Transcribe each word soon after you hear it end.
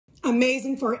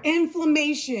Amazing for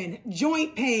inflammation,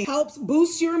 joint pain, helps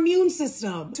boost your immune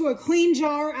system. To a clean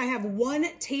jar, I have 1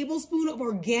 tablespoon of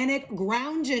organic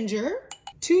ground ginger,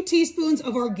 2 teaspoons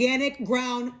of organic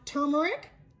ground turmeric.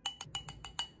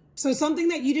 So something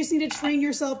that you just need to train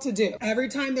yourself to do. Every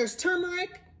time there's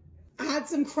turmeric, add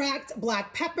some cracked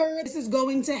black pepper. This is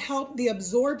going to help the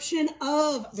absorption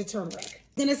of the turmeric.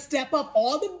 Gonna step up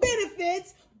all the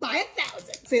benefits by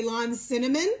 1,000. Ceylon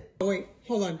cinnamon. Oh wait,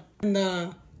 hold on.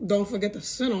 And don't forget the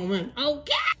cinnamon.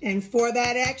 Okay. And for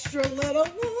that extra little,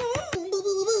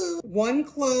 1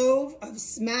 clove of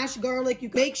smashed garlic. You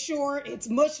can make sure it's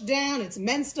mushed down, it's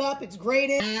minced up, it's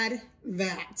grated. Add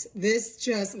that. This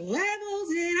just levels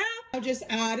it up. I'll just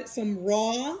add some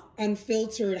raw,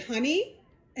 unfiltered honey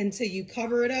until you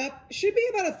cover it up. It should be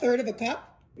about 1/3 of a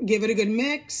cup. Give it a good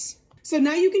mix. So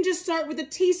now you can just start with a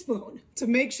teaspoon to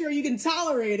make sure you can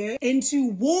tolerate it into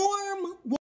warm water.